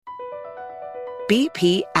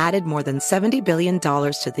BP added more than $70 billion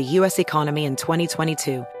to the U.S. economy in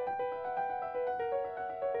 2022.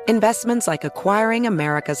 Investments like acquiring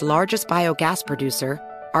America's largest biogas producer,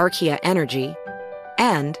 Archaea Energy,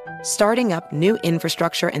 and starting up new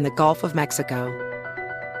infrastructure in the Gulf of Mexico.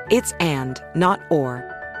 It's and, not or.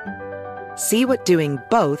 See what doing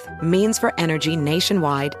both means for energy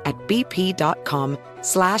nationwide at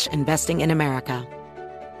bp.com/investing in America.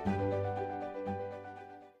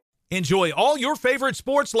 Enjoy all your favorite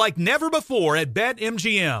sports like never before at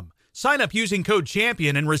BetMGM. Sign up using code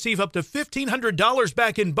CHAMPION and receive up to $1,500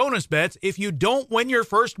 back in bonus bets if you don't win your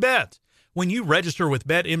first bet. When you register with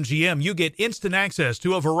BetMGM, you get instant access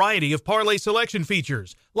to a variety of parlay selection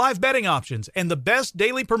features, live betting options, and the best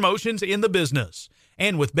daily promotions in the business.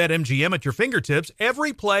 And with BetMGM at your fingertips,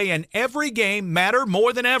 every play and every game matter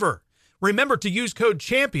more than ever. Remember to use code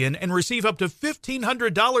CHAMPION and receive up to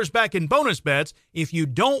 $1,500 back in bonus bets if you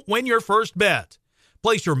don't win your first bet.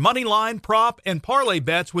 Place your money line, prop, and parlay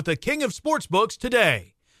bets with the king of sportsbooks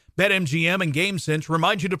today. BetMGM and GameSense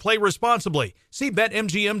remind you to play responsibly. See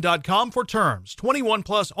BetMGM.com for terms. 21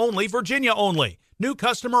 plus only, Virginia only. New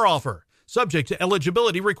customer offer. Subject to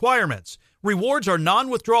eligibility requirements. Rewards are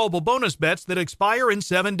non-withdrawable bonus bets that expire in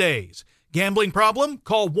 7 days. Gambling problem?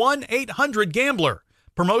 Call 1-800-GAMBLER.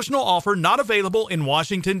 Promotional offer not available in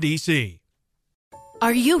Washington, D.C.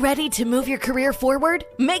 Are you ready to move your career forward?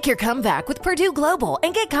 Make your comeback with Purdue Global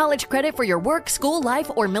and get college credit for your work, school life,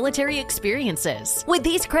 or military experiences. With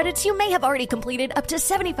these credits, you may have already completed up to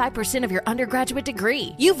 75% of your undergraduate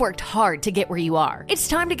degree. You've worked hard to get where you are. It's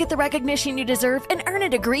time to get the recognition you deserve and earn a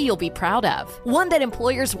degree you'll be proud of. One that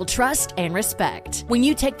employers will trust and respect. When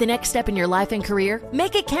you take the next step in your life and career,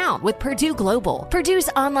 make it count with Purdue Global, Purdue's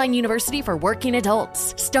online university for working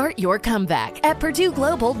adults. Start your comeback at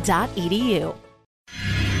purdueglobal.edu.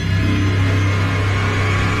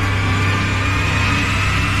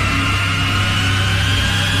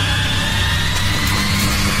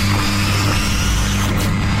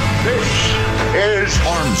 Is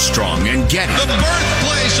Armstrong and Getty, the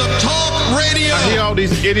birthplace of talk radio. I hear all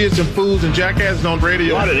these idiots and fools and jackasses on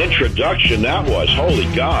radio. What an introduction that was. Holy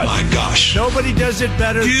God. My gosh. Nobody does it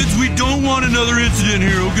better. Kids, we don't want another incident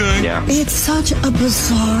here, okay? Yeah. It's such a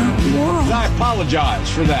bizarre world. I apologize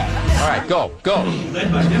for that. All right, go.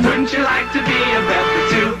 Wouldn't you like to be a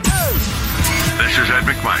Bethel too? This is Ed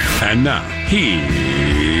McMahon. And now, here's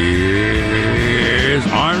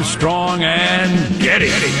Armstrong and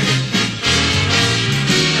Getty.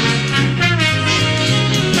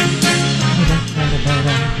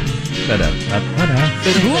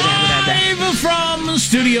 Live from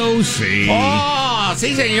Studio C. Oh,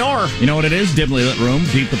 si, senor. You know what it is? Dimly lit room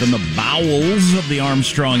deep within the bowels of the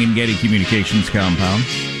Armstrong and Getty Communications compound.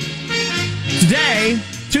 Today,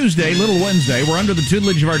 Tuesday, Little Wednesday, we're under the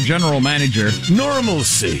tutelage of our general manager.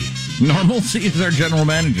 Normalcy. Normalcy is our general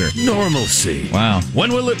manager. Normalcy. Wow.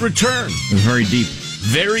 When will it return? It was very deep.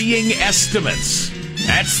 Varying estimates.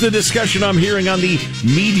 That's the discussion I'm hearing on the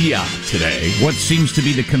media today. What seems to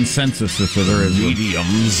be the consensus, if there is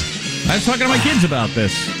mediums? I was talking to my kids about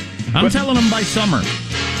this. I'm telling them by summer.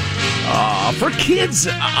 For kids,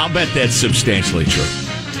 I'll bet that's substantially true.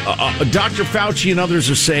 Dr. Fauci and others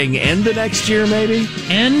are saying end of next year, maybe?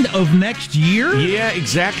 End of next year? Yeah,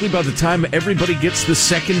 exactly. By the time everybody gets the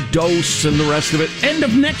second dose and the rest of it. End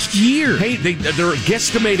of next year. Hey, they're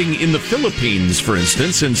guesstimating in the Philippines, for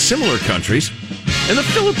instance, and similar countries. And the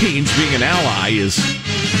Philippines, being an ally, is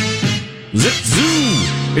zip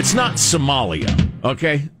zoo. It's not Somalia,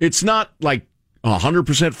 okay? It's not like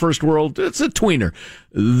 100% first world. It's a tweener.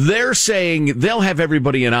 They're saying they'll have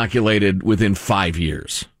everybody inoculated within 5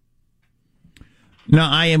 years. No,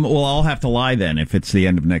 I'll have to lie then if it's the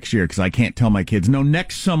end of next year, because I can't tell my kids, no,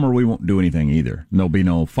 next summer we won't do anything either. There'll be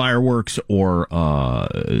no fireworks or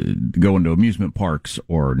go into amusement parks,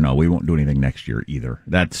 or no, we won't do anything next year either.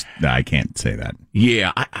 I can't say that.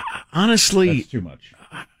 Yeah, honestly. That's too much.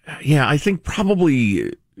 Yeah, I think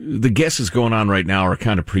probably the guesses going on right now are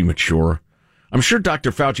kind of premature. I'm sure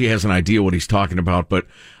Dr. Fauci has an idea what he's talking about, but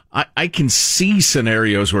I can see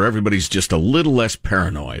scenarios where everybody's just a little less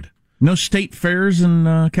paranoid. No state fairs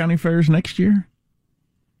and county fairs next year?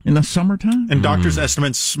 In the summertime? And doctors'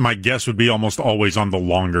 estimates, my guess, would be almost always on the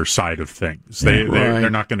longer side of things. They're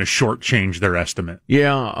not going to shortchange their estimate.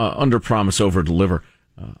 Yeah, under promise, over deliver.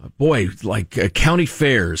 County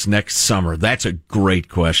fairs next summer, that's a great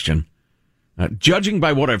question. Judging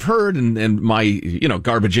by what I've heard and my,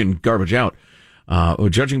 garbage in, garbage out,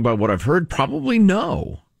 judging by what I've heard, probably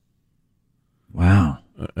no. Wow.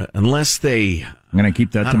 Unless they... I'm going to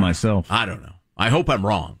keep that to myself. I don't know. I hope I'm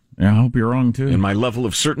wrong. Yeah, I hope you're wrong, too. In my level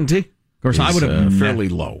of certainty? Of course, I would have fairly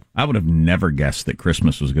low. I would have never guessed that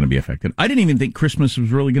Christmas was going to be affected. I didn't even think Christmas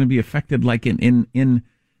was really going to be affected. Like in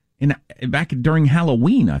back during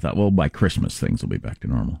Halloween, I thought, well, by Christmas things will be back to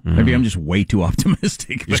normal. Mm-hmm. Maybe I'm just way too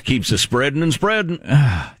optimistic. Just keeps us spreading and spreading.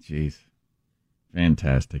 Jeez,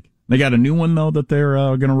 fantastic. They got a new one though that they're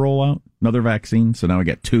going to roll out. Another vaccine. So now we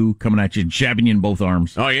got 2 coming at you, jabbing you in both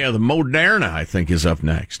arms. Oh yeah, the Moderna I think is up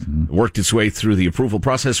next. Mm-hmm. Worked its way through the approval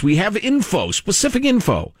process. We have specific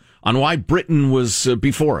info on why Britain was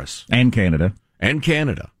before us. And Canada. And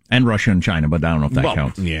Canada. And Russia and China, but I don't know if that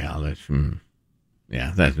counts. Yeah,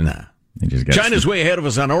 that's, nah. China's way ahead of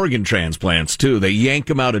us on organ transplants, too. They yank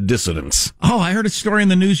them out of dissidents. Oh, I heard a story in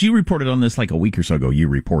the news. You reported on this like a week or so ago. You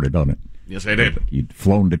reported on it. Yes, I did. You'd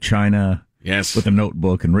flown to China with a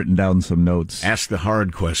notebook and written down some notes. Ask the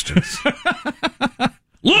hard questions.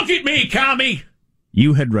 Look at me, commie!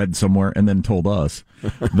 You had read somewhere and then told us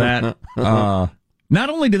that... not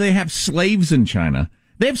only do they have slaves in China,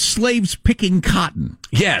 they have slaves picking cotton.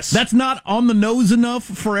 Yes. That's not on the nose enough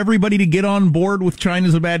for everybody to get on board with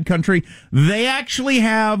China's a bad country. They actually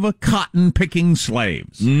have cotton picking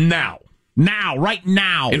slaves. Now, right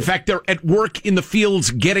now. In fact, they're at work in the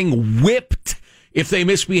fields getting whipped if they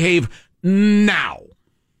misbehave now.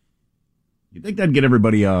 You think that'd get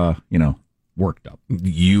everybody, worked up?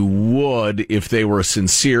 You would if they were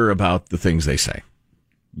sincere about the things they say.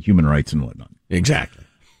 Human rights and whatnot. Exactly.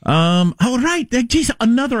 Oh, right. Geez,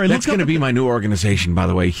 another. That's going to be my new organization, by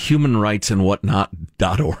the way,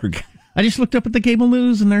 humanrightsandwhatnot.org. I just looked up at the cable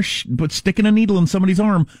news, and they're sticking a needle in somebody's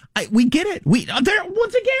arm. We get it. Once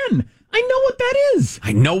again, I know what that is.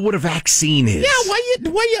 I know what a vaccine is. Yeah, why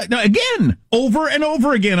you again, over and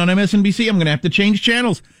over again on MSNBC, I'm going to have to change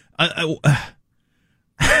channels.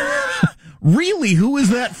 Really? Who is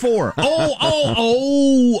that for?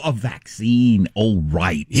 A vaccine. Oh,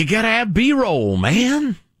 right. You got to have B-roll,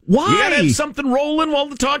 man. Why? You got to have something rolling while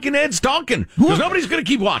the talking head's talking. Because nobody's going to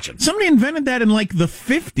keep watching. Somebody invented that in like the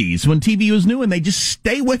 50s when TV was new, and they just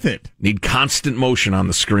stay with it. Need constant motion on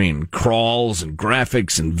the screen. Crawls and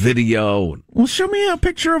graphics and video. Well, show me a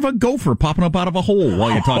picture of a gopher popping up out of a hole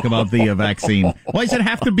while you talk about the vaccine. Why does it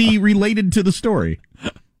have to be related to the story?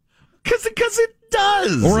 Because it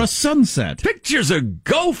does. Or a sunset. Pictures of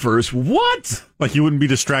gophers? What? Like you wouldn't be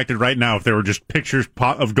distracted right now if there were just pictures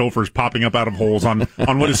of gophers popping up out of holes on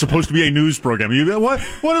what is supposed to be a news program. You'd be, what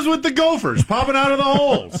is with the gophers popping out of the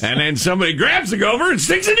holes? And then somebody grabs the gopher and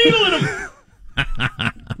sticks a needle in him.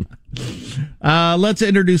 Let's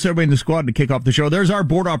introduce everybody in the squad to kick off the show. There's our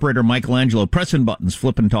board operator, Michelangelo, pressing buttons,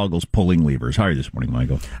 flipping toggles, pulling levers. How are you this morning,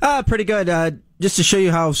 Michael? Pretty good. Just to show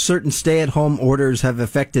you how certain stay-at-home orders have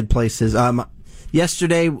affected places.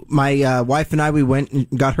 Yesterday, my wife and I, we went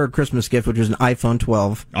and got her a Christmas gift, which was an iPhone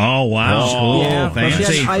 12. Oh, wow. Oh, yeah. Fancy.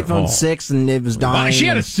 She had an iPhone 6, and it was dying. She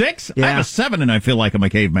had a 6? Yeah. I have a 7, and I feel like I'm a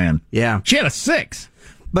caveman. Yeah. She had a 6.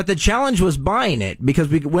 But the challenge was buying it, because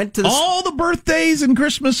we went to all the birthdays and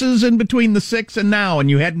Christmases in between the 6 and now, and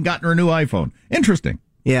you hadn't gotten her a new iPhone. Interesting.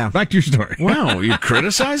 Yeah. Back to your story. Wow, you're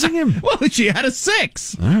criticizing him? Well, she had a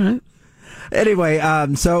 6. All right. Anyway,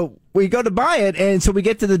 so we go to buy it, and so we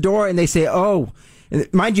get to the door, and they say,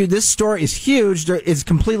 mind you, this store is huge. It's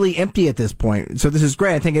completely empty at this point. So this is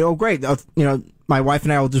great. I'm thinking, great. My wife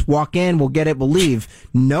and I will just walk in, we'll get it, we'll leave.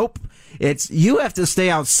 Nope. You have to stay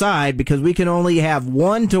outside because we can only have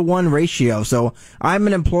 1-to-1 ratio. So I'm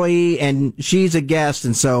an employee and she's a guest,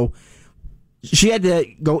 and so she had to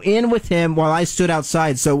go in with him while I stood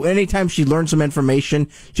outside. So anytime she learned some information,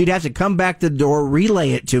 she'd have to come back to the door,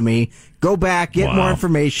 relay it to me, go back, get more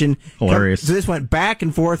information. Hilarious. So this went back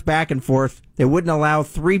and forth, back and forth. They wouldn't allow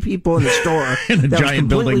 3 people in the store. In a that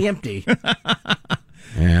giant was completely building. empty.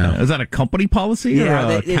 Yeah. Is that a company policy or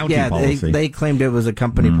a county policy? They claimed it was a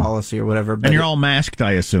company policy or whatever. And you're all masked,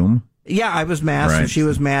 I assume. Yeah, I was masked and she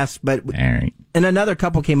was masked. But right. And another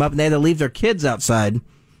couple came up and they had to leave their kids outside.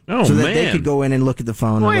 So that they could go in and look at the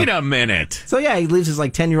phone. Wait a minute. So, yeah, he leaves his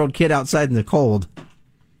 10-year-old kid outside in the cold.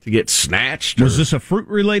 To get snatched? Was this a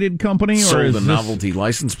fruit-related company? Sold a novelty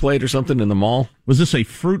license plate or something in the mall? Was this a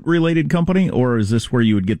fruit-related company, or is this where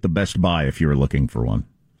you would get the best buy if you were looking for one?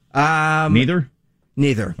 Neither?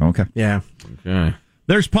 Neither. Okay. Yeah. Okay.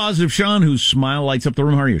 There's Positive Sean, whose smile lights up the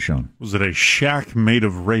room. How are you, Sean? Was it a shack made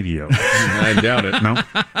of radio? I doubt it. No?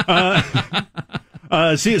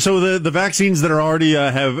 So the vaccines that are already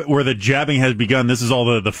where the jabbing has begun, this is all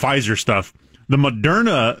the Pfizer stuff. The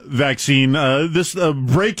Moderna vaccine, this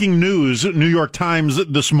breaking news, New York Times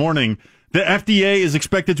this morning, the FDA is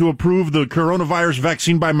expected to approve the coronavirus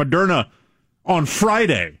vaccine by Moderna on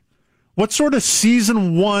Friday. What sort of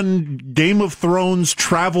season 1 Game of Thrones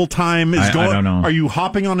travel time is going? I don't know. Are you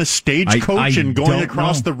hopping on a stagecoach and going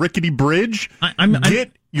across the rickety bridge?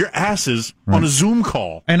 Get your asses on a Zoom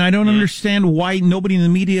call. And I don't understand why nobody in the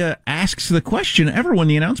media asks the question ever when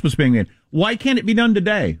the announcement's being made. Why can't it be done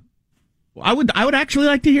today? I would actually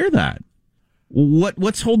like to hear that.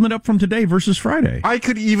 What's holding it up from today versus Friday? I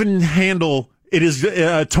could even handle it is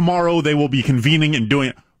tomorrow they will be convening and doing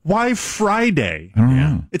it. Why Friday? I don't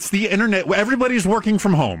know. It's the internet. Everybody's working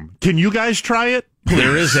from home. Can you guys try it? Please.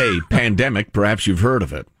 There is a pandemic. Perhaps you've heard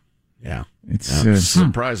of it. Yeah. It's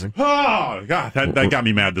surprising. Oh, God. That got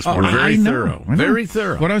me mad this morning. Very thorough. Very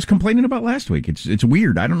thorough. What I was complaining about last week. It's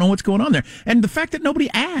weird. I don't know what's going on there. And the fact that nobody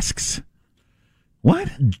asks. What?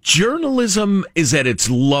 Journalism is at its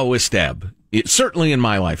lowest ebb. Certainly in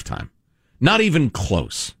my lifetime. Not even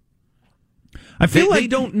close. I feel like they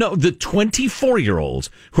don't know. The 24-year-olds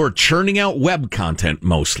who are churning out web content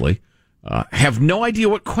mostly have no idea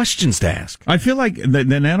what questions to ask. I feel like they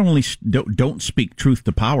not only don't speak truth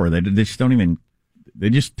to power, they just don't even. They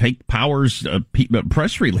just take Power's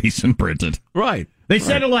press release and print it. Right. They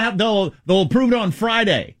said they'll approve it on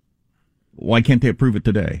Friday. Why can't they approve it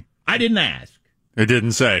today? I didn't ask. It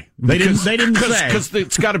didn't say. They didn't say. Because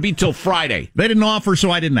it's got to be till Friday. They didn't offer, so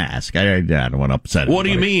I didn't ask. I don't want to upset anybody. What do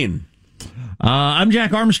you mean? I'm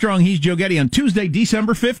Jack Armstrong. He's Joe Getty. On Tuesday,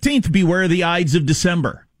 December 15th, beware the Ides of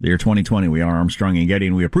December. The year 2020. We are Armstrong and Getty,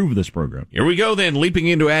 and we approve of this program. Here we go, then. Leaping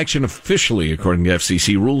into action officially, according to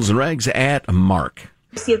FCC rules and regs, at Mark.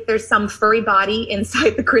 See if there's some furry body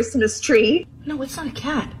inside the Christmas tree. No, it's not a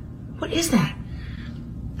cat. What is that?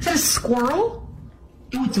 Is that a squirrel?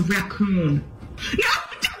 Oh, it's a raccoon.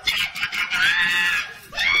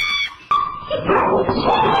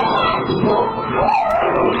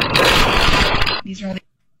 These are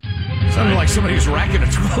sounded like somebody was racking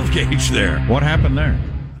a 12 gauge there. What happened there?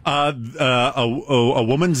 A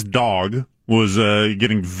woman's dog was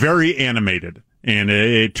getting very animated, and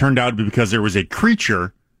it turned out to be because there was a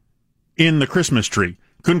creature in the Christmas tree.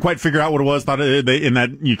 Couldn't quite figure out what it was. Thought in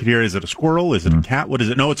that you could hear, is it a squirrel? Is it a cat? What is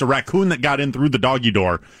it? No, it's a raccoon that got in through the doggy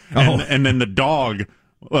door, and then the dog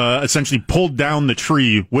essentially pulled down the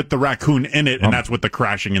tree with the raccoon in it, and that's what the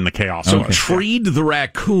crashing and the chaos So was. treed the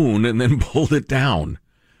raccoon and then pulled it down.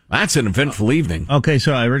 That's an eventful evening. Okay,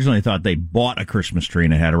 so I originally thought they bought a Christmas tree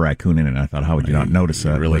and it had a raccoon in it. I thought, how would you not notice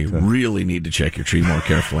that? Really need to check your tree more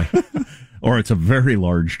carefully. Or it's a very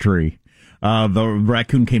large tree. The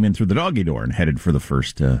raccoon came in through the doggy door and headed for the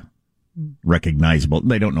first recognizable.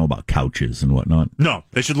 They don't know about couches and whatnot. No,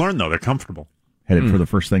 they should learn, though. They're comfortable. Headed for the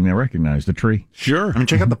first thing they recognized, a tree. Sure. I mean,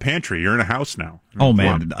 check out the pantry. You're in a house now. Oh,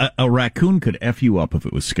 man. A raccoon could F you up if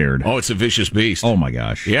it was scared. Oh, it's a vicious beast. Oh, my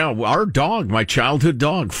gosh. Yeah, our dog, my childhood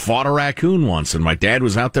dog, fought a raccoon once, and my dad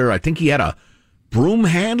was out there. I think he had a broom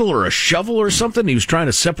handle or a shovel or something. He was trying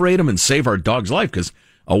to separate him and save our dog's life, because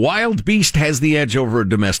a wild beast has the edge over a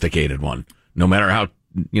domesticated one, no matter how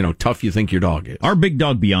tough you think your dog is. Our big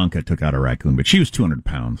dog, Bianca, took out a raccoon, but she was 200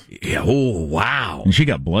 pounds. Yeah. Oh, wow. And she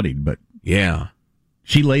got bloodied, but... Yeah.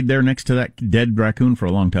 She laid there next to that dead raccoon for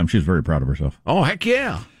a long time. She was very proud of herself. Oh, heck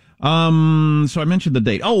yeah. So I mentioned the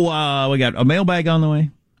date. Oh, we got a mailbag on the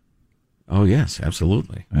way. Oh, yes,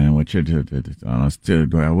 absolutely. And what's your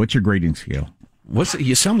grading scale? What's it?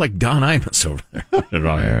 You sound like Don Imus over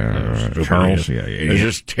there. Charles. It's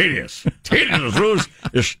just tedious.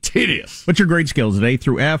 It's tedious. What's your grade scale? Is it A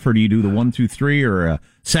through F, or do you do the 1 through 3, or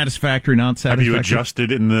satisfactory, not satisfactory? Have you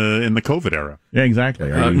adjusted in the COVID era? Yeah, exactly.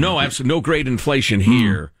 No, absolutely no grade inflation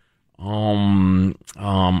here. I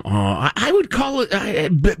would call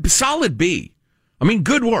it solid B. I mean,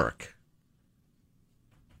 good work.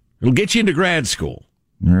 It'll get you into grad school.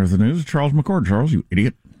 There's the news of Charles McCord. Charles, you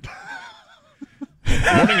idiot.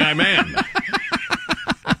 Morning, I'm in.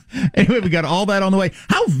 Anyway, we got all that on the way.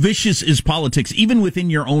 How vicious is politics, even within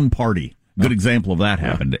your own party? Good example of that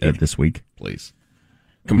happened this week. Please.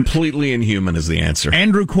 Completely inhuman is the answer.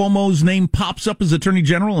 Andrew Cuomo's name pops up as Attorney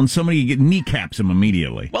General, and somebody kneecaps him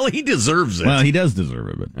immediately. Well, he deserves it. Well, he does deserve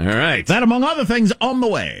it. But all right. That, among other things, on the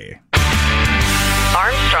way.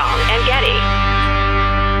 Armstrong and Getty.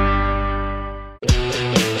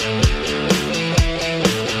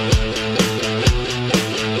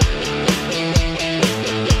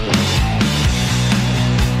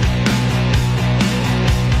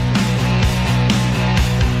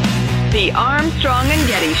 The Armstrong and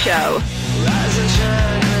Getty Show.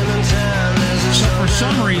 So for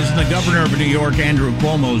some reason, the governor of New York, Andrew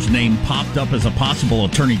Cuomo's name popped up as a possible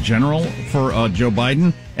attorney general for Joe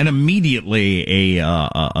Biden, and immediately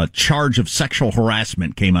a charge of sexual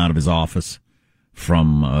harassment came out of his office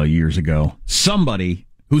from years ago. Somebody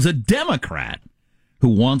who's a Democrat who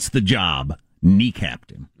wants the job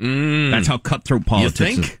kneecapped him. That's how cutthroat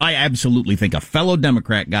politics is. I absolutely think a fellow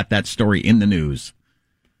Democrat got that story in the news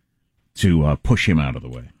to push him out of the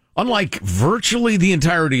way. Unlike virtually the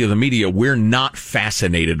entirety of the media, we're not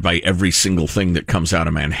fascinated by every single thing that comes out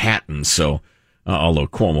of Manhattan. So, although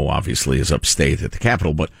Cuomo obviously is upstate at the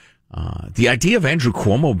Capitol, but the idea of Andrew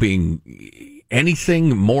Cuomo being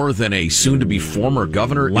anything more than a soon-to-be former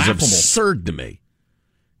governor is absurd to me.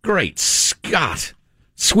 Great Scott.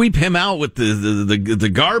 Sweep him out with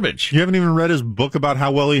the garbage. You haven't even read his book about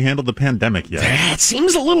how well he handled the pandemic yet. That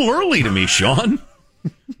seems a little early to me, Sean.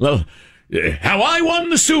 Well, how I won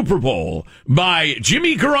the Super Bowl by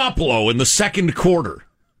Jimmy Garoppolo in the second quarter.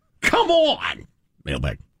 Come on.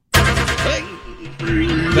 Mailbag.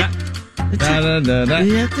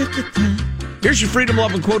 Here's your freedom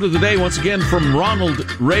loving quote of the day, once again from Ronald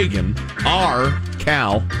Reagan,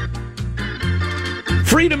 Cal.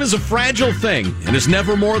 Freedom is a fragile thing and is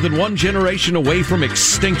never more than one generation away from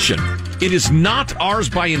extinction. It is not ours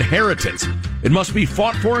by inheritance. It must be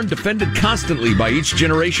fought for and defended constantly by each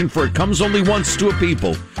generation, for it comes only once to a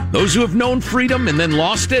people. Those who have known freedom and then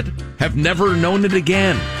lost it have never known it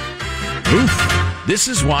again. Oof. This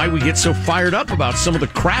is why we get so fired up about some of the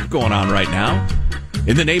crap going on right now.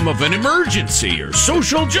 In the name of an emergency or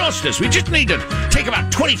social justice, we just need to take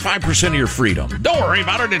about 25% of your freedom. Don't worry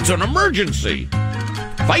about it. It's an emergency.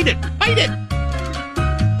 Fight it. Fight it.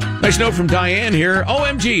 Nice note from Diane here.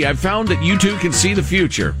 OMG, I've found that you two can see the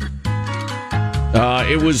future.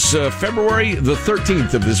 It was February the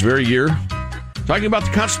 13th of this very year. Talking about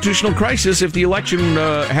the constitutional crisis, if the election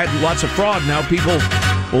had lots of fraud, now people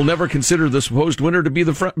will never consider the supposed winner to be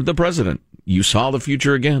the president. You saw the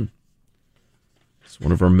future again. It's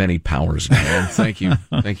one of our many powers, man. Thank you.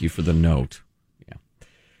 Thank you for the note.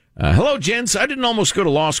 Yeah. Hello, gents. I didn't almost go to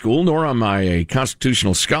law school, nor am I a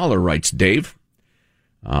constitutional scholar, writes Dave.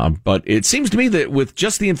 But it seems to me that with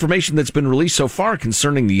just the information that's been released so far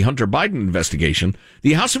concerning the Hunter Biden investigation,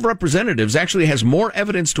 the House of Representatives actually has more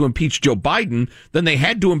evidence to impeach Joe Biden than they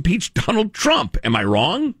had to impeach Donald Trump. Am I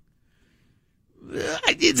wrong?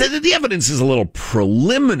 The evidence is a little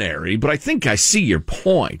preliminary, but I think I see your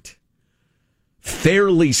point.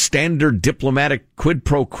 Fairly standard diplomatic quid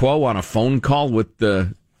pro quo on a phone call with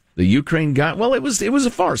the Ukraine guy. Well, it was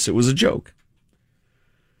a farce. It was a joke.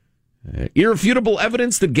 Irrefutable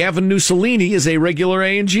evidence that Gavin Mussolini is a regular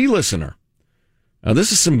A&G listener. Now,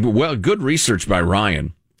 this is some good research by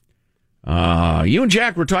Ryan. You and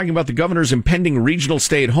Jack were talking about the governor's impending regional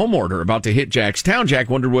stay-at-home order about to hit Jack's town. Jack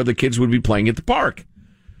wondered whether kids would be playing at the park.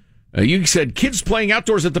 You said kids playing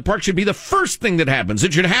outdoors at the park should be the first thing that happens.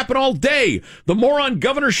 It should happen all day. The moron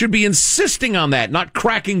governor should be insisting on that, not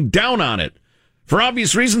cracking down on it. For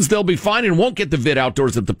obvious reasons, they'll be fine and won't get the vid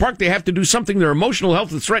outdoors at the park. They have to do something their emotional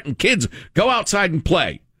health is threatened. Kids, go outside and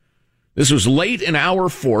play. This was late in hour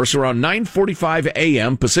 4, so around 9:45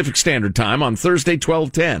 a.m. Pacific Standard Time on Thursday,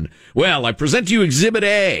 12/10. Well, I present to you Exhibit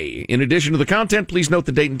A. In addition to the content, please note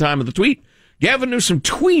the date and time of the tweet. Gavin Newsom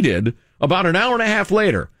tweeted about an hour and a half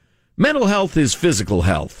later, mental health is physical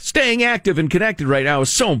health. Staying active and connected right now is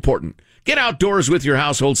so important. Get outdoors with your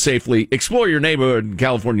household safely. Explore your neighborhood.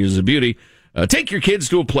 California is a beauty. Take your kids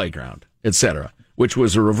to a playground, etc., which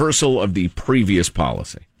was a reversal of the previous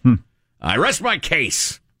policy. I rest my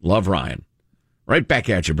case. Love, Ryan. Right back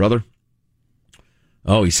at you, brother.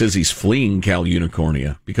 Oh, he says he's fleeing Cal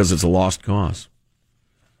Unicornia because it's a lost cause.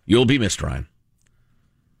 You'll be missed, Ryan.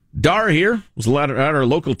 Dar here was at our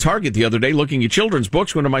local Target the other day looking at children's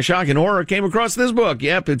books when, to my shock and horror, came across this book.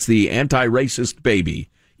 Yep, it's the Anti-Racist Baby,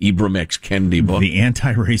 Ibram X. Kendi book. The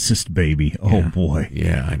Anti-Racist Baby. Oh, yeah. Boy.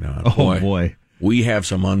 Yeah, I know. Oh, boy. We have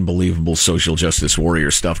some unbelievable social justice warrior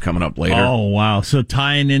stuff coming up later. Oh, wow. So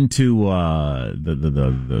tying into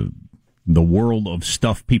the world of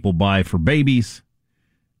stuff people buy for babies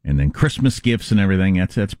and then Christmas gifts and everything,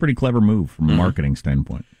 that's a pretty clever move from a marketing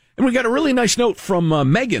standpoint. And we got a really nice note from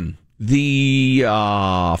Megan, the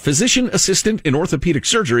physician assistant in orthopedic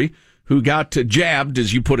surgery who got jabbed,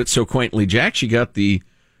 as you put it so quaintly, Jack. She got the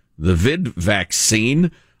vid vaccine.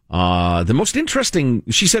 The most interesting,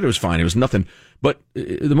 she said it was fine, it was nothing, but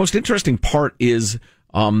the most interesting part is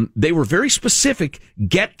they were very specific.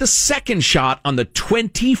 Get the second shot on the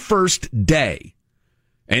 21st day.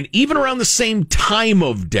 And even around the same time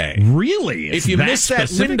of day. Really? If you miss that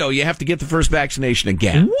window, you have to get the first vaccination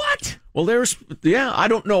again. What? Well, I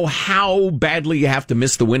don't know how badly you have to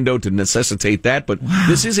miss the window to necessitate that, but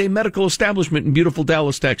This is a medical establishment in beautiful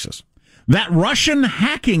Dallas, Texas. That Russian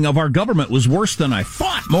hacking of our government was worse than I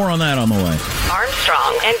thought. More on that on the way.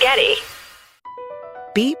 Armstrong and Getty.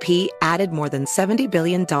 BP added more than $70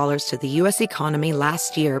 billion to the U.S. economy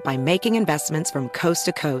last year by making investments from coast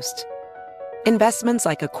to coast. Investments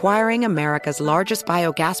like acquiring America's largest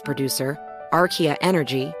biogas producer, Archaea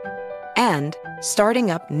Energy, and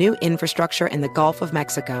starting up new infrastructure in the Gulf of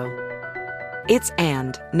Mexico. It's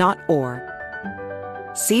and, not or.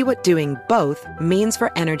 See what doing both means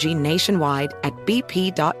for energy nationwide at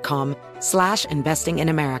bp.com/investing in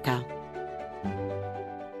America.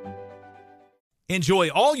 Enjoy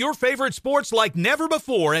all your favorite sports like never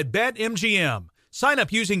before at BetMGM. Sign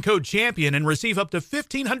up using code CHAMPION and receive up to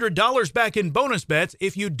 $1,500 back in bonus bets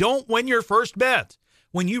if you don't win your first bet.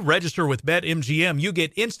 When you register with BetMGM, you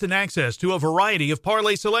get instant access to a variety of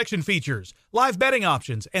parlay selection features, live betting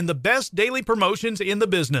options, and the best daily promotions in the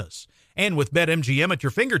business. And with BetMGM at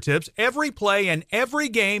your fingertips, every play and every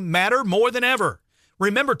game matter more than ever.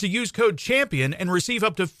 Remember to use code CHAMPION and receive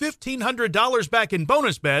up to $1,500 back in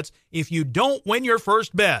bonus bets if you don't win your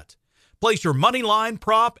first bet. Place your money line,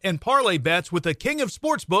 prop, and parlay bets with the king of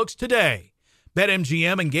sportsbooks today.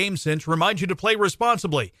 BetMGM and GameSense remind you to play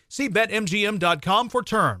responsibly. See BetMGM.com for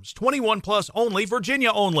terms. 21 plus only,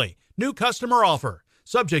 Virginia only. New customer offer.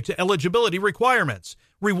 Subject to eligibility requirements.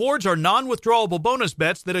 Rewards are non-withdrawable bonus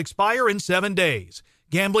bets that expire in 7 days.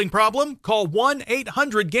 Gambling problem? Call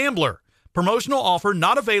 1-800-GAMBLER. Promotional offer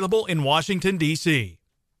not available in Washington, D.C.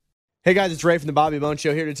 Hey guys, it's Ray from the Bobby Bone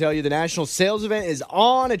Show here to tell you the national sales event is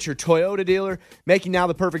on at your Toyota dealer, making now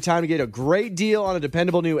the perfect time to get a great deal on a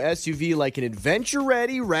dependable new SUV like an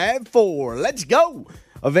adventure-ready RAV4. Let's go!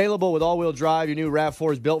 Available with all-wheel drive, your new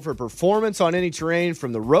RAV4 is built for performance on any terrain,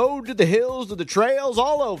 from the road to the hills to the trails,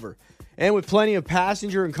 all over. And with plenty of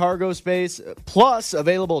passenger and cargo space, plus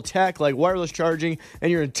available tech like wireless charging,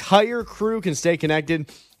 and your entire crew can stay connected.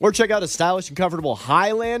 Or check out a stylish and comfortable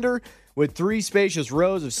Highlander with 3 spacious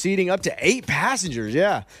rows of seating, up to 8 passengers,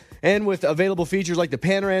 yeah. And with available features like the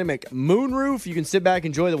panoramic moonroof, you can sit back and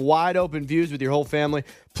enjoy the wide open views with your whole family.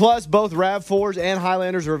 Plus, both RAV4s and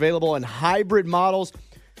Highlanders are available in hybrid models.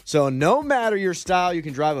 So no matter your style, you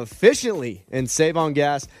can drive efficiently and save on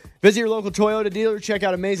gas. Visit your local Toyota dealer. Check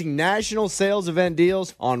out amazing national sales event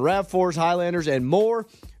deals on RAV4s, Highlanders, and more.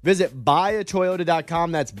 Visit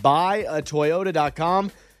buyatoyota.com. That's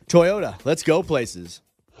buyatoyota.com. Toyota, let's go places.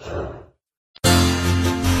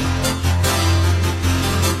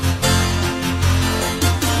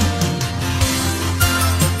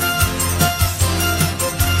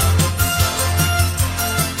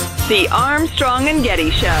 The Armstrong and Getty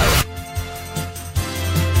Show.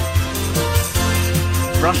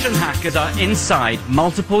 Russian hackers are inside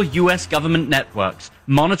multiple U.S. government networks,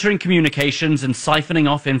 monitoring communications and siphoning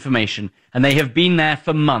off information, and they have been there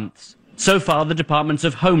for months. So far, the Departments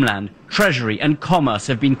of Homeland, Treasury, and Commerce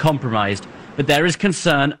have been compromised, but there is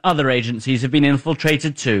concern other agencies have been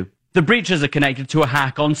infiltrated too. The breaches are connected to a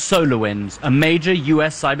hack on SolarWinds, a major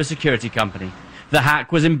U.S. cybersecurity company. The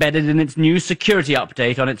hack was embedded in its new security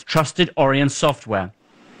update on its trusted Orion software.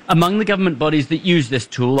 Among the government bodies that use this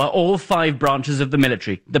tool are all 5 branches of the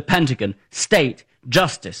military: the Pentagon, State,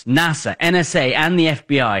 Justice, NASA, NSA, and the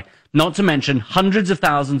FBI, not to mention hundreds of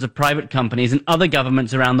thousands of private companies and other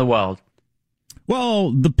governments around the world.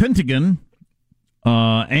 Well, the Pentagon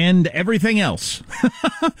and everything else.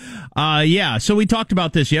 Yeah, so we talked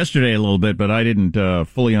about this yesterday a little bit, but I didn't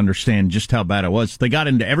fully understand just how bad it was. They got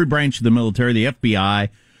into every branch of the military, the FBI,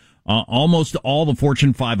 almost all the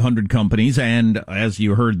Fortune 500 companies, and as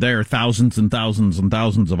you heard there, thousands and thousands and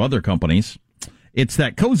thousands of other companies. It's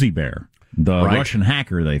that Cozy Bear, the Russian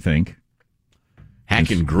hacker, they think.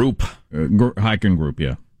 Hacking Group. Hacking Group,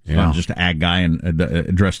 yeah. Yeah. Just an ag guy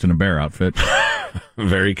and dressed in a bear outfit.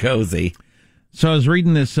 Very cozy. So I was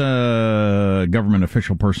reading this government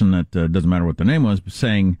official person that doesn't matter what the name was,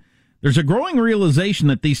 saying there's a growing realization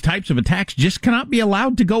that these types of attacks just cannot be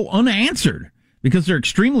allowed to go unanswered because they're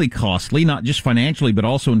extremely costly, not just financially, but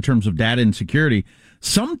also in terms of data and security.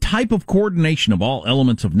 Some type of coordination of all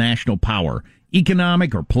elements of national power,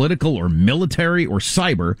 economic or political or military or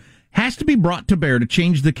cyber, has to be brought to bear to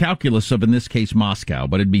change the calculus of, in this case, Moscow.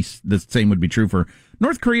 But the same would be true for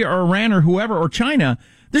North Korea or Iran or whoever, or China.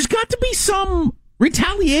 There's got to be some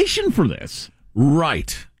retaliation for this.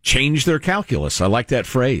 Right. Change their calculus. I like that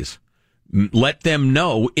phrase. Let them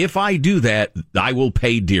know, if I do that, I will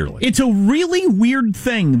pay dearly. It's a really weird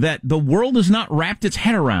thing that the world has not wrapped its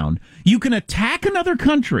head around. You can attack another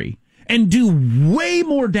country and do way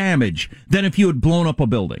more damage than if you had blown up a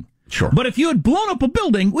building. Sure. But if you had blown up a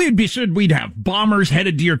building, we'd have bombers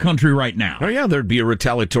headed to your country right now. Oh, yeah, there'd be a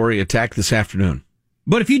retaliatory attack this afternoon.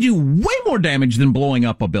 But if you do way more damage than blowing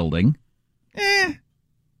up a building,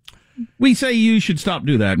 we say you should stop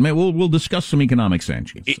do that. We'll discuss some economic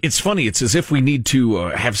sanctions. It's funny. It's as if we need to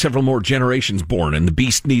have several more generations born, and the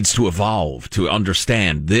beast needs to evolve to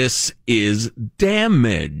understand this is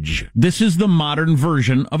damage. This is the modern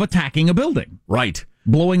version of attacking a building. Right.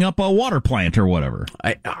 Blowing up a water plant or whatever.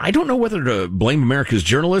 I don't know whether to blame America's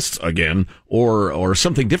journalists again or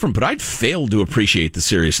something different, but I'd failed to appreciate the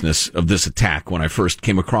seriousness of this attack when I first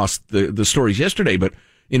came across the stories yesterday. But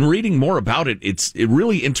in reading more about it, it's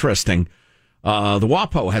really interesting. The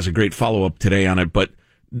WAPO has a great follow-up today on it, but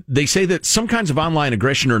they say that some kinds of online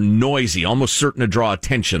aggression are noisy, almost certain to draw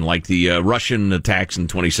attention, like the Russian attacks in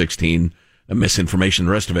 2016. Misinformation,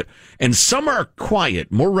 the rest of it. And some are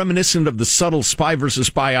quiet, more reminiscent of the subtle spy versus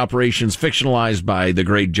spy operations fictionalized by the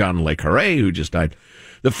great John Le Carre, who just died.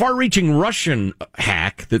 The far-reaching Russian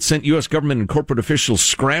hack that sent U.S. government and corporate officials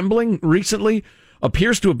scrambling recently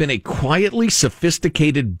appears to have been a quietly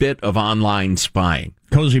sophisticated bit of online spying.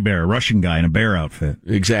 Cozy Bear, a Russian guy in a bear outfit.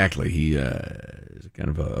 Exactly. He is kind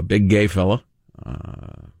of a big gay fella.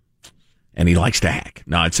 And he likes to hack.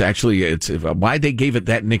 No, it's why they gave it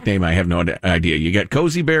that nickname, I have no idea. You got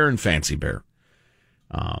Cozy Bear and Fancy Bear.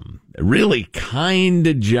 Really kind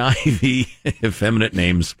of jivey, effeminate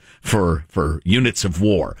names for units of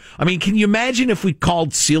war. I mean, can you imagine if we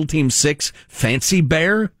called SEAL Team 6 Fancy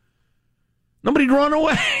Bear? Nobody'd run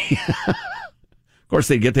away. Of course,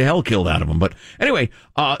 they'd get the hell killed out of them. But anyway,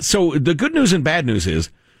 so the good news and bad news is,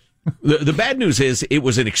 The bad news is it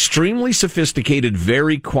was an extremely sophisticated,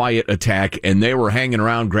 very quiet attack, and they were hanging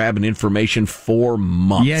around grabbing information for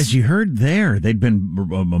months. Yeah, as you heard there, they'd been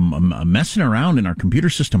messing around in our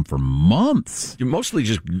computer system for months. You're mostly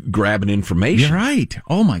just grabbing information. You're right.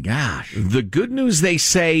 Oh, my gosh. The good news, they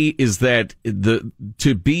say, is that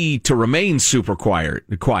to remain super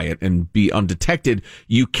quiet and be undetected,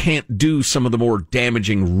 you can't do some of the more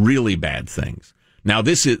damaging, really bad things. Now,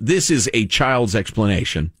 this is a child's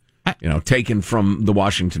explanation. Taken from the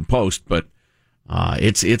Washington Post, but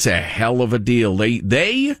it's a hell of a deal.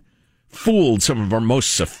 They fooled some of our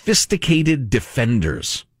most sophisticated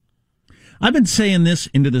defenders. I've been saying this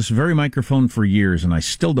into this very microphone for years, and I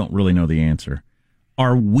still don't really know the answer.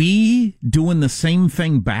 Are we doing the same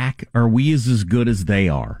thing back? Are we as good as they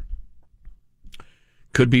are?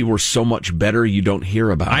 Could be we're so much better you don't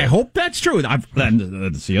hear about it. I hope that's true. That's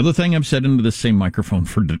the other thing I've said into the same microphone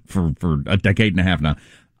for a decade and a half now.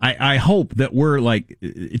 I hope that we're like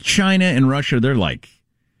China and Russia. They're like,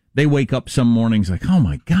 they wake up some mornings like, oh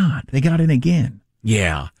my God, they got in again.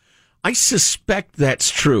 Yeah. I suspect that's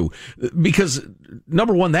true because,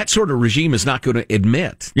 number one, that sort of regime is not going to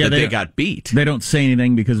admit that they got beat. They don't say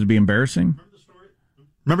anything because it'd be embarrassing.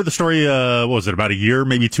 Remember the story, what was it, about a year,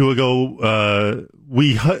 maybe two ago?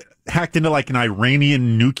 We hacked into like an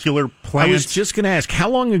Iranian nuclear plant. I was just going to ask, how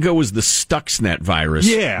long ago was the Stuxnet virus?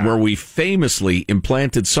 Yeah. Where we famously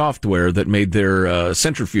implanted software that made their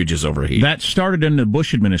centrifuges overheat. That started in the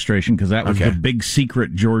Bush administration because that was the big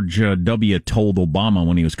secret George W. told Obama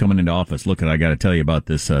when he was coming into office. Look, I got to tell you about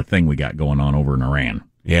this thing we got going on over in Iran.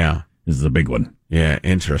 Yeah. This is a big one. Yeah,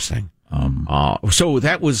 interesting. So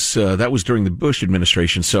that was during the Bush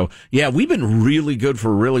administration. So yeah, we've been really good for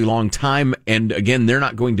a really long time. And again, they're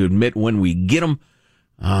not going to admit when we get them.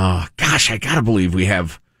 Gosh, I gotta believe we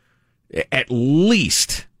have at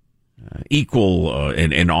least equal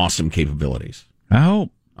and awesome capabilities. I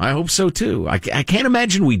hope so too. I can't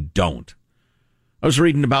imagine we don't. I was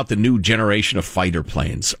reading about the new generation of fighter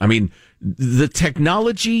planes. I mean, the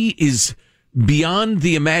technology is beyond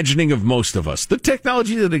the imagining of most of us. The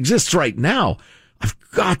technology that exists right now, I've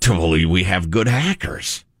got to believe we have good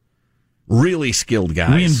hackers. Really skilled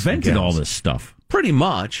guys. We invented all this stuff. Pretty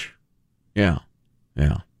much. Yeah.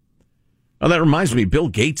 Well, that reminds me, Bill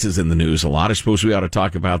Gates is in the news a lot. I suppose we ought to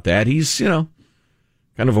talk about that. He's, kind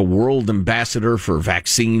of a world ambassador for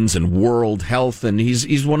vaccines and world health, and he's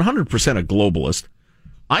 100% a globalist.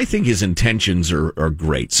 I think his intentions are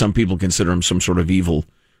great. Some people consider him some sort of evil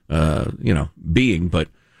being, but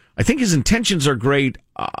I think his intentions are great.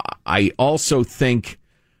 I also think,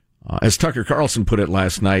 as Tucker Carlson put it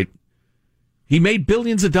last night, he made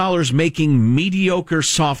billions of dollars making mediocre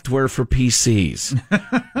software for PCs.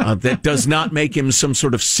 That does not make him some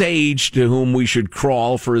sort of sage to whom we should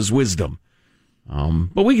crawl for his wisdom.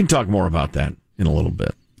 But we can talk more about that in a little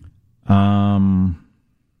bit.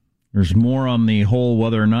 There's more on the whole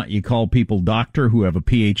whether or not you call people doctor who have a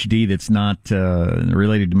PhD that's not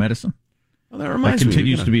related to medicine. Well, that reminds me. That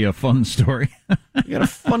continues to be a fun story. I got a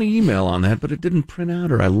funny email on that, but it didn't print out,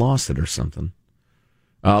 or I lost it or something.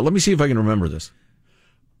 Let me see if I can remember this.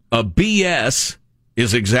 A BS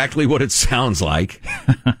is exactly what it sounds like.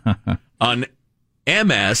 An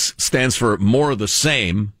MS stands for more of the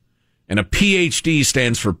same. And a PhD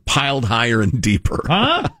stands for piled higher and deeper.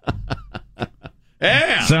 Huh?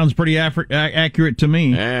 Yeah. Sounds pretty accurate to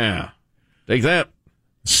me. Yeah. Take that.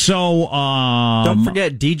 So, don't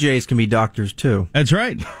forget, DJs can be doctors, too. That's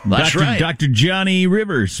right. That's right. Dr. Johnny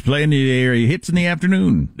Rivers playing the area hits in the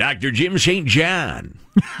afternoon. Dr. Jim St. John.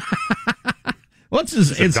 What's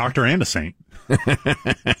his? It's a doctor and a saint.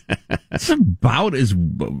 It's about as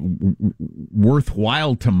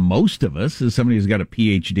worthwhile to most of us as somebody who's got a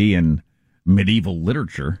PhD in medieval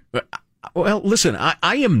literature. Well, listen, I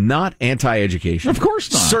am not anti-education. Of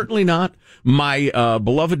course not. Certainly not. My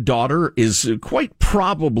beloved daughter is quite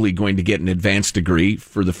probably going to get an advanced degree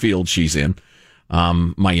for the field she's in,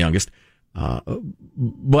 my youngest.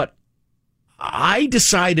 But I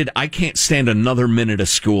decided I can't stand another minute of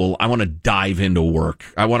school. I want to dive into work.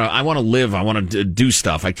 I want to live. I want to do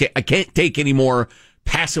stuff. I can't take any more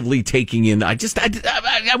passively taking in. I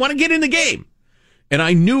want to get in the game. And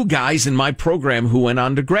I knew guys in my program who went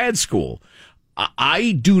on to grad school.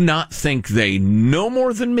 I do not think they know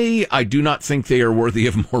more than me. I do not think they are worthy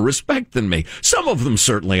of more respect than me. Some of them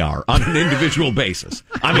certainly are on an indivial basis.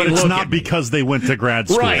 I mean, but it's not because they went to grad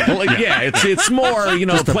school. Right. Well, yeah, it's more,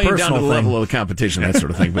 playing down to the level of the competition, that sort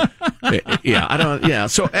of thing. But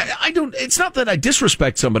so I don't, it's not that I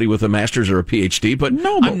disrespect somebody with a master's or a PhD, but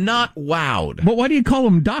I'm not wowed. But why do you call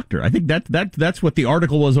him doctor? I think that's what the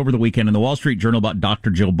article was over the weekend in the Wall Street Journal about Dr.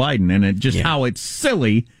 Jill Biden and how it's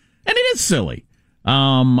silly. And it is silly.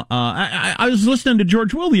 I was listening to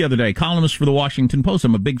George Will the other day, columnist for the Washington Post.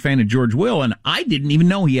 I'm a big fan of George Will, and I didn't even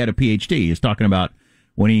know he had a PhD. He was talking about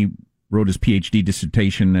when he wrote his PhD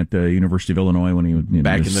dissertation at the University of Illinois when he was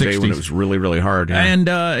back in the 60s. Day when it was really, really hard. Yeah. And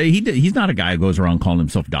he's not a guy who goes around calling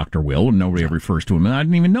himself Dr. Will, and nobody ever refers to him. And I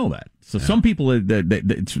didn't even know that. So some people,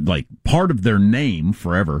 it's like part of their name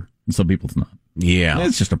forever, and some people it's not. Yeah.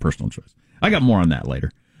 It's just a personal choice. I got more on that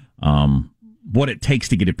later. What it takes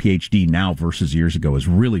to get a PhD now versus years ago is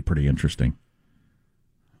really pretty interesting.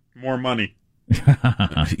 More money.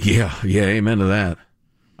 Yeah, amen to that.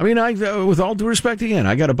 I mean, with all due respect, again,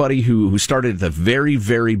 I got a buddy who started at the very,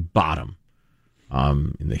 very bottom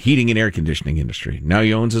in the heating and air conditioning industry. Now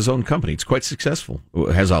he owns his own company. It's quite successful.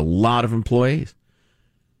 Has a lot of employees.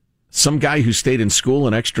 Some guy who stayed in school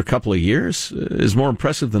an extra couple of years is more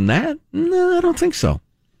impressive than that? No, I don't think so.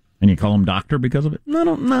 And you call him doctor because of it?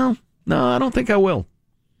 No, I don't think I will.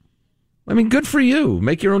 I mean, good for you.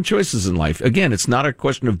 Make your own choices in life. Again, it's not a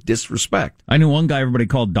question of disrespect. I knew one guy everybody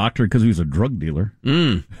called doctor because he was a drug dealer.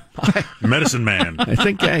 Medicine man. I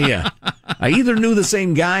think, I either knew the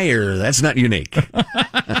same guy or that's not unique.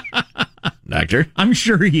 Doctor? I'm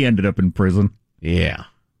sure he ended up in prison. Yeah.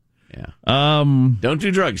 Don't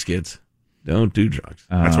do drugs, kids. Don't do drugs.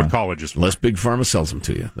 That's what college is for. Unless Big Pharma sells them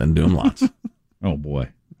to you, then do them lots. Oh, boy.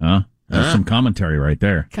 That's some commentary right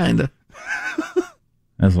there. Kinda.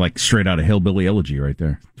 That's like straight out of Hillbilly Elegy right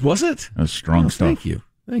there. Was it? That was strong stuff. Thank you.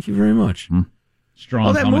 Thank you very much.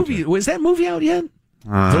 Strong that commentary. movie. Was that movie out yet?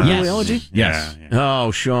 Hillbilly Elegy? Yes. Yeah.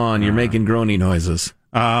 Oh, Sean, you're making groany noises.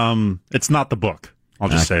 It's not the book. I'll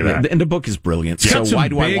just say that. And the book is brilliant. So why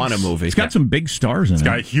do I want a movie? It's got some big stars in it. It's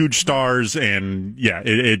got huge stars, and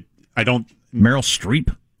I don't... Meryl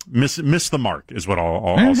Streep. Miss the mark is what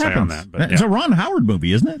I'll say on that. But, It's a Ron Howard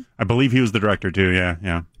movie, isn't it? I believe he was the director too.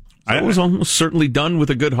 Yeah. So it was almost certainly done with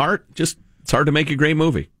a good heart. Just it's hard to make a great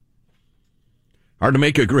movie. Hard to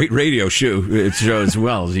make a great radio show as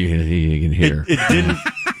well as you can hear.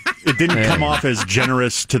 It didn't come off as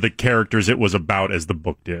generous to the characters it was about as the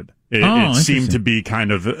book did. It seemed to be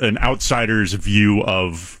kind of an outsider's view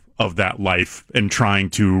of that life and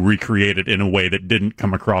trying to recreate it in a way that didn't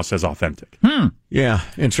come across as authentic. Yeah,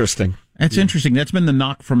 interesting. That's interesting. That's been the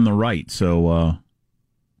knock from the right. So,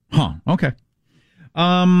 okay.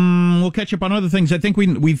 We'll catch up on other things. I think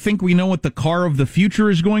we think we know what the car of the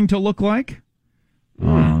future is going to look like.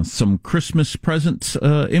 Some Christmas presents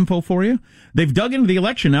info for you. They've dug into the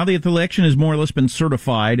election. Now that the election has more or less been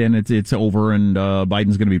certified and it's over and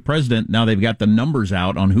Biden's going to be president, now they've got the numbers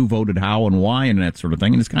out on who voted how and why and that sort of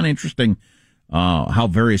thing. And it's kind of interesting how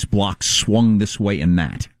various blocks swung this way and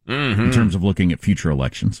that in terms of looking at future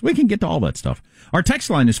elections. We can get to all that stuff. Our text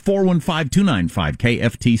line is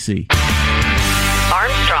 415-295-KFTC.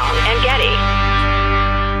 Armstrong and Getty.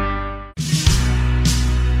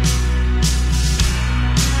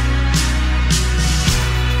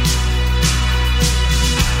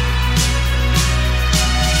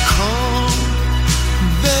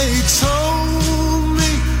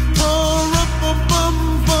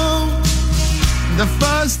 The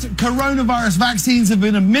first coronavirus vaccines have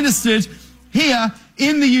been administered here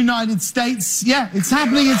in the United States. Yeah, it's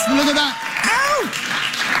happening. Look at that.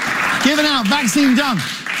 Ow! Given out. Vaccine done.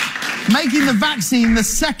 making the vaccine the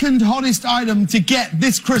second hottest item to get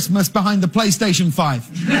this Christmas behind the PlayStation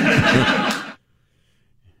 5.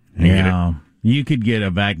 Yeah. You could get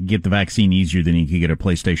the vaccine easier than you could get a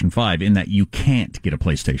PlayStation 5 in that you can't get a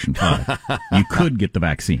PlayStation 5. You could get the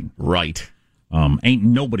vaccine. Right. Ain't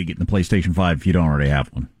nobody getting the PlayStation 5 if you don't already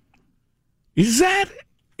have one. Is that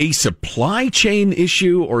a supply chain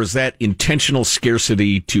issue, or is that intentional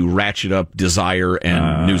scarcity to ratchet up desire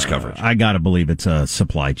and news coverage? I gotta believe it's a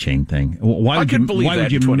supply chain thing. Why would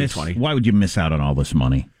you miss out on all this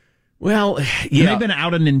money? Well, yeah. And they've been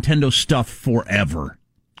out of Nintendo stuff forever.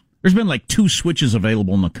 There's been like 2 Switches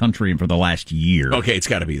available in the country for the last year. Okay, it's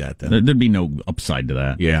got to be that then. There'd be no upside to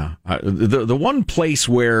that. Yeah. The one place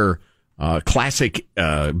where classic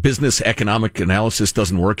business economic analysis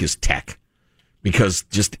doesn't work is tech. Because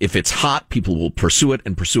just if it's hot, people will pursue it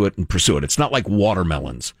and pursue it and pursue it. It's not like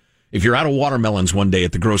watermelons. If you're out of watermelons one day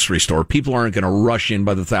at the grocery store, people aren't going to rush in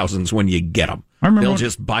by the thousands when you get them. They'll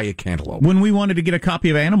just buy a cantaloupe. When we wanted to get a copy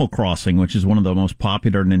of Animal Crossing, which is one of the most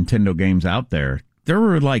popular Nintendo games out there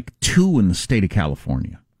were like 2 in the state of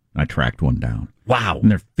California. I tracked one down. Wow. And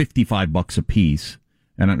they're $55 a piece.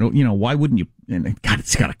 And, why wouldn't you? And God,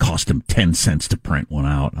 it's got to cost them 10 cents to print one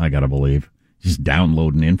out, I got to believe. Just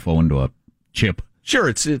downloading info into a chip. Sure,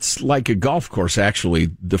 it's like a golf course,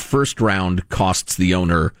 actually. The first round costs the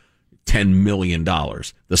owner $10 million.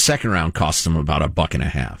 The second round costs them about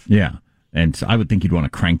 $1.50. Yeah. And so I would think you'd want to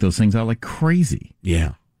crank those things out like crazy.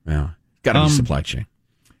 Yeah. Got to be supply chain.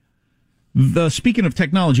 Speaking of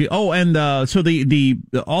technology, so the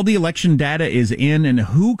all the election data is in, and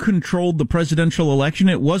who controlled the presidential election?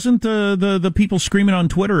 It wasn't the people screaming on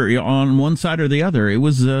Twitter on one side or the other. It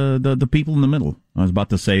was the people in the middle. I was about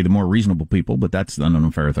to say the more reasonable people, but that's an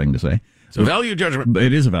unfair thing to say. It's a value judgment.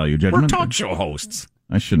 It is a value judgment. We're talk show hosts.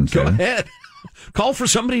 I shouldn't say. Go ahead. Call for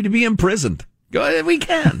somebody to be imprisoned. Go ahead. We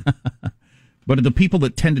can. But the people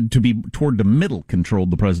that tended to be toward the middle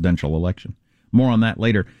controlled the presidential election. More on that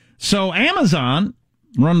later. So Amazon,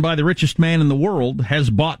 run by the richest man in the world,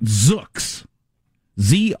 has bought Zoox.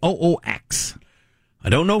 Zoox. I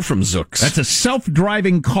don't know from Zoox. That's a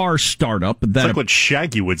self-driving car startup. That's like what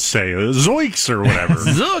Shaggy would say, Zoiks or whatever.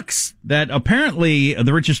 Zoox. That apparently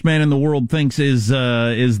the richest man in the world thinks is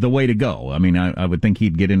the way to go. I mean, I would think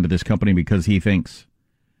he'd get into this company because he thinks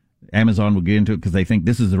Amazon would get into it because they think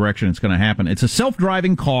this is the direction it's going to happen. It's a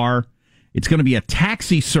self-driving car. It's going to be a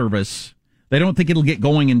taxi service. They don't think it'll get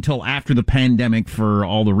going until after the pandemic for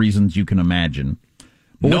all the reasons you can imagine.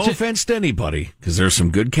 But no offense to anybody, because there's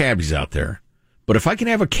some good cabbies out there. But if I can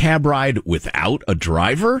have a cab ride without a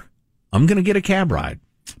driver, I'm going to get a cab ride.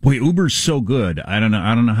 Boy, Uber's so good. I don't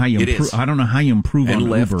know how you improve. I don't know how you improve on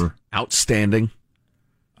Lyft, Uber. Outstanding.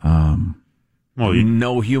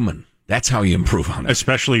 No human. That's how you improve on it,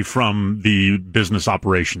 especially from the business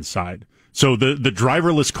operations side. So the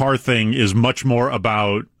driverless car thing is much more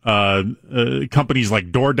about companies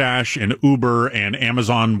like DoorDash and Uber and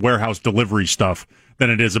Amazon warehouse delivery stuff than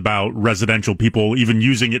it is about residential people even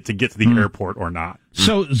using it to get to the airport or not.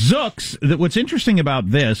 So Zoox, what's interesting about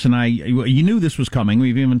this, and you knew this was coming,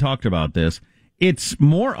 we've even talked about this, it's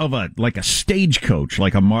more of a stagecoach,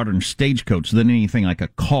 like a modern stagecoach than anything like a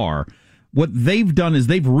car. What they've done is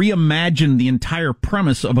they've reimagined the entire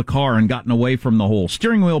premise of a car and gotten away from the whole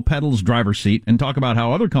steering wheel, pedals, driver's seat, and talk about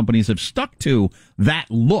how other companies have stuck to that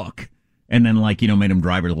look and then, made them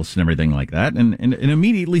driverless and everything like that. And it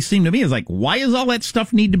immediately seemed to me as why does all that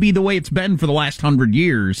stuff need to be the way it's been for the last 100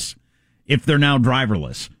 years if they're now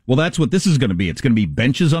driverless? Well, that's what this is going to be. It's going to be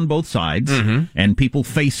benches on both sides, and people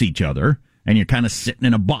face each other, and you're kind of sitting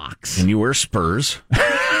in a box. And you wear spurs.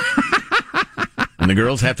 And the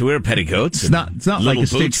girls have to wear petticoats. It's not like a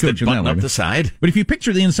stagecoach that button up the side. But if you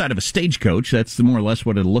picture the inside of a stagecoach, that's more or less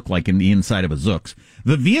what it'll look like in the inside of a Zoox.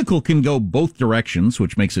 The vehicle can go both directions,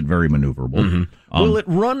 which makes it very maneuverable. Will it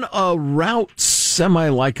run a route semi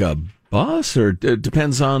like a bus, or it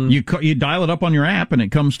depends on... You dial it up on your app, and it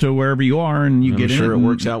comes to wherever you are, and you get in. I'm sure it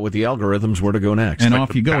works out with the algorithms where to go next. And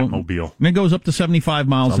off you go. Batmobile. And it goes up to 75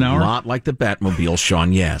 miles an hour. A lot like the Batmobile,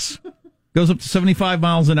 Sean, yes. Goes up to 75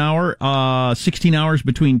 miles an hour, 16 hours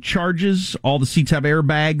between charges. All the seats have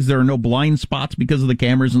airbags. There are no blind spots because of the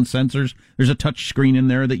cameras and sensors. There's a touch screen in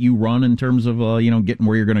there that you run in terms of, getting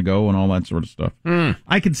where you're going to go and all that sort of stuff.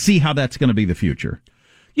 I could see how that's going to be the future.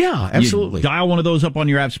 Yeah, absolutely. You dial one of those up on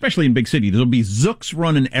your app, especially in big cities. There'll be Zoox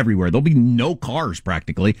running everywhere. There'll be no cars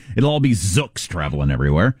practically. It'll all be Zoox traveling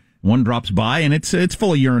everywhere. One drops by, and it's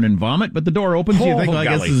full of urine and vomit, but the door opens. You think, I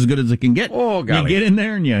guess this is as good as it can get. Oh, golly. You get in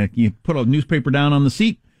there, and you put a newspaper down on the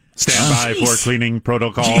seat. Stand by for cleaning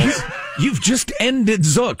protocols. You've just ended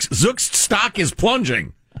Zoox. Zoox stock is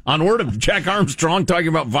plunging. On word of Jack Armstrong talking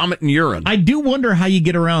about vomit and urine. I do wonder how you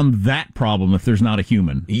get around that problem if there's not a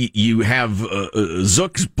human. You have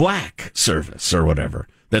Zook's Black service or whatever.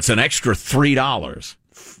 That's an extra $3.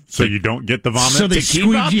 So you don't get the vomit? So they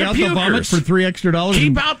squeegee out the vomit for $3 extra?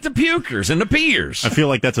 Keep out the pukers and the peers. I feel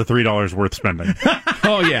like that's a $3 worth spending.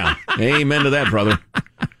 Oh, yeah. Amen to that, brother.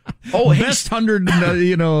 Oh, best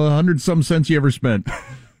 100 some cents you ever spent.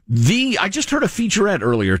 I just heard a featurette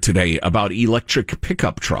earlier today about electric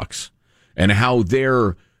pickup trucks and how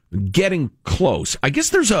they're getting close. I guess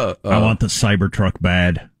there's I want the Cybertruck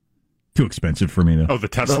bad. Too expensive for me, though. Oh, the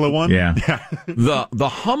Tesla one? Yeah. The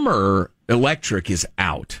Hummer electric is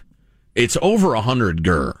out. It's over 100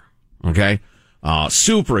 gur. Okay?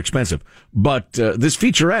 Super expensive. But this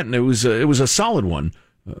featurette, and it was a solid one,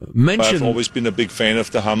 mentioned... I've always been a big fan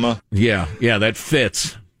of the Hummer. Yeah, that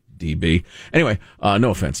fits. DB. Anyway,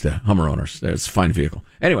 no offense to Hummer owners. It's a fine vehicle.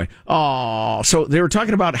 Anyway, so they were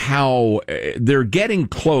talking about how they're getting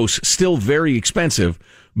close, still very expensive,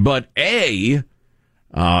 but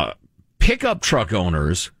pickup truck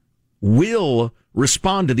owners will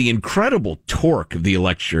respond to the incredible torque of the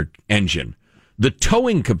electric engine. The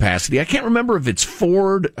towing capacity, I can't remember if it's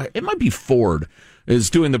Ford, it might be Ford,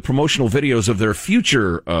 is doing the promotional videos of their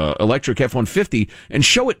future electric F-150 and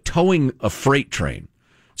show it towing a freight train.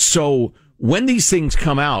 So when these things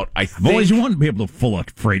come out, I've always wanted to be able to pull a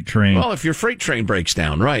freight train. Well, if your freight train breaks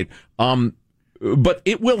down, right. But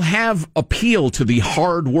it will have appeal to the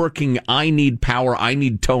hard-working, I need power, I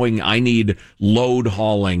need towing, I need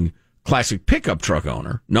load-hauling classic pickup truck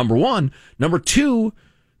owner, number one. Number two,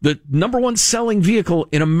 the number one selling vehicle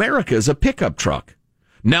in America is a pickup truck.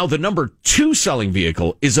 Now, the number two selling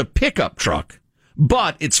vehicle is a pickup truck,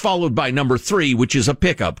 but it's followed by number three, which is a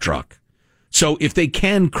pickup truck. So if they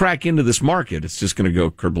can crack into this market, it's just going to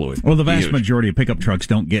go kerblooey. Well, the vast majority of pickup trucks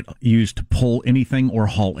don't get used to pull anything or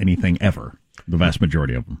haul anything ever. The vast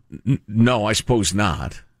majority of them. No, I suppose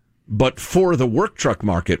not. But for the work truck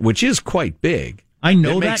market, which is quite big, I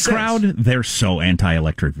know that crowd. They're so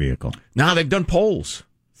anti-electric vehicle. Now they've done polls.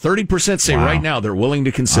 30% say right now they're willing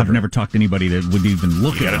to consider. I've never talked to anybody that would even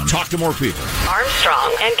look at it. You got to talk to more people.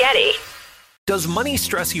 Armstrong and Getty. Does money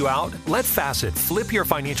stress you out? Let Facet flip your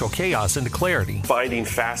financial chaos into clarity. Finding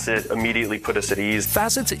Facet immediately put us at ease.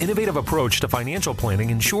 Facet's innovative approach to financial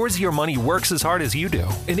planning ensures your money works as hard as you do,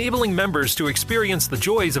 enabling members to experience the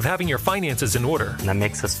joys of having your finances in order. And that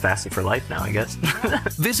makes us Facet for life now, I guess.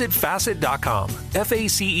 Visit Facet.com,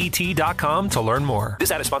 FACET.com to learn more.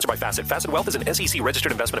 This ad is sponsored by Facet. Facet Wealth is an SEC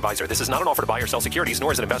registered investment advisor. This is not an offer to buy or sell securities,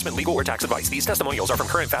 nor is it investment, legal, or tax advice. These testimonials are from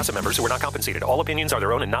current Facet members who are not compensated. All opinions are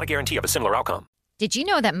their own and not a guarantee of a similar outcome. Did you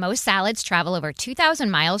know that most salads travel over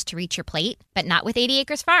 2,000 miles to reach your plate? But not with 80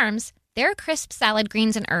 Acres Farms. Their crisp salad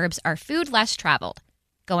greens and herbs are food less traveled,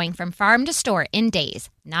 going from farm to store in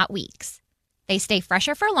days, not weeks. They stay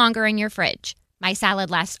fresher for longer in your fridge. My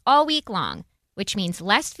salad lasts all week long, which means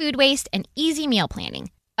less food waste and easy meal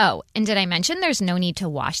planning. Oh, and did I mention there's no need to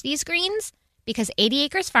wash these greens? Because 80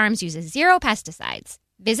 Acres Farms uses 0 pesticides.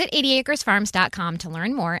 Visit 80acresfarms.com to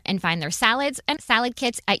learn more and find their salads and salad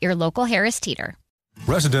kits at your local Harris Teeter.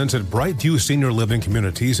 Residents at Brightview Senior Living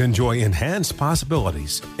Communities enjoy enhanced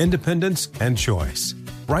possibilities, independence, and choice.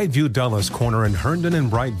 Brightview Dulles Corner in Herndon and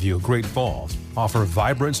Brightview, Great Falls, offer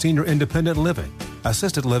vibrant senior independent living,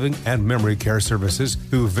 assisted living, and memory care services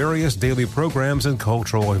through various daily programs and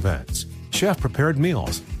cultural events. Chef-prepared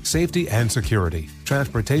meals, safety and security,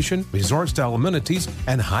 transportation, resort-style amenities,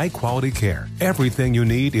 and high-quality care. Everything you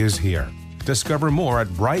need is here. Discover more at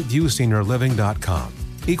brightviewseniorliving.com.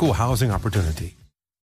 Equal housing opportunity.